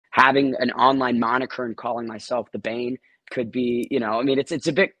having an online moniker and calling myself the Bane could be, you know, I mean, it's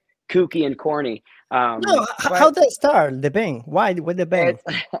a bit kooky and corny. No, how But did it start? The Bane. Why with the Bane? it's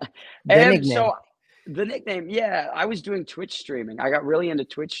The nickname. so the nickname, yeah, I was doing Twitch streaming. I got really into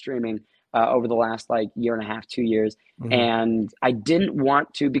Twitch streaming over the last like year and a half, 2 years. Mhm. And I didn't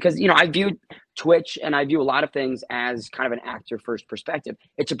want to, because, you know, I viewed Twitch and I view a lot of things as kind of an actor first perspective.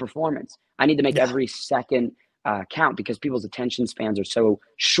 It's a performance. I need to make Yeah. every second count because people's attention spans are so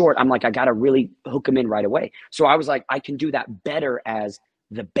short. I'm like, I got to really hook them in right away. So I was like, I can do that better as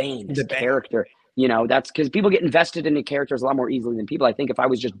the Bane, this The Bane. character. You know, that's because people get invested in the characters a lot more easily than people. I think if I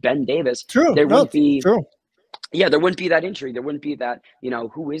was just Ben Davis, True. there No, wouldn't be, true. yeah, there wouldn't be that intrigue. There wouldn't be that, you know,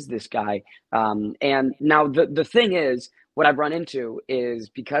 who is this guy? And now the thing is, what I've run into is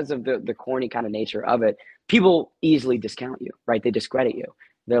because of the corny kind of nature of it, people easily discount you, right? They discredit you.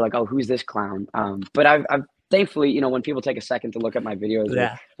 They're like, oh, who's this clown? But I've thankfully, you know, when people take a second to look at my videos or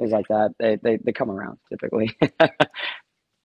Yeah. things like that, they come around typically.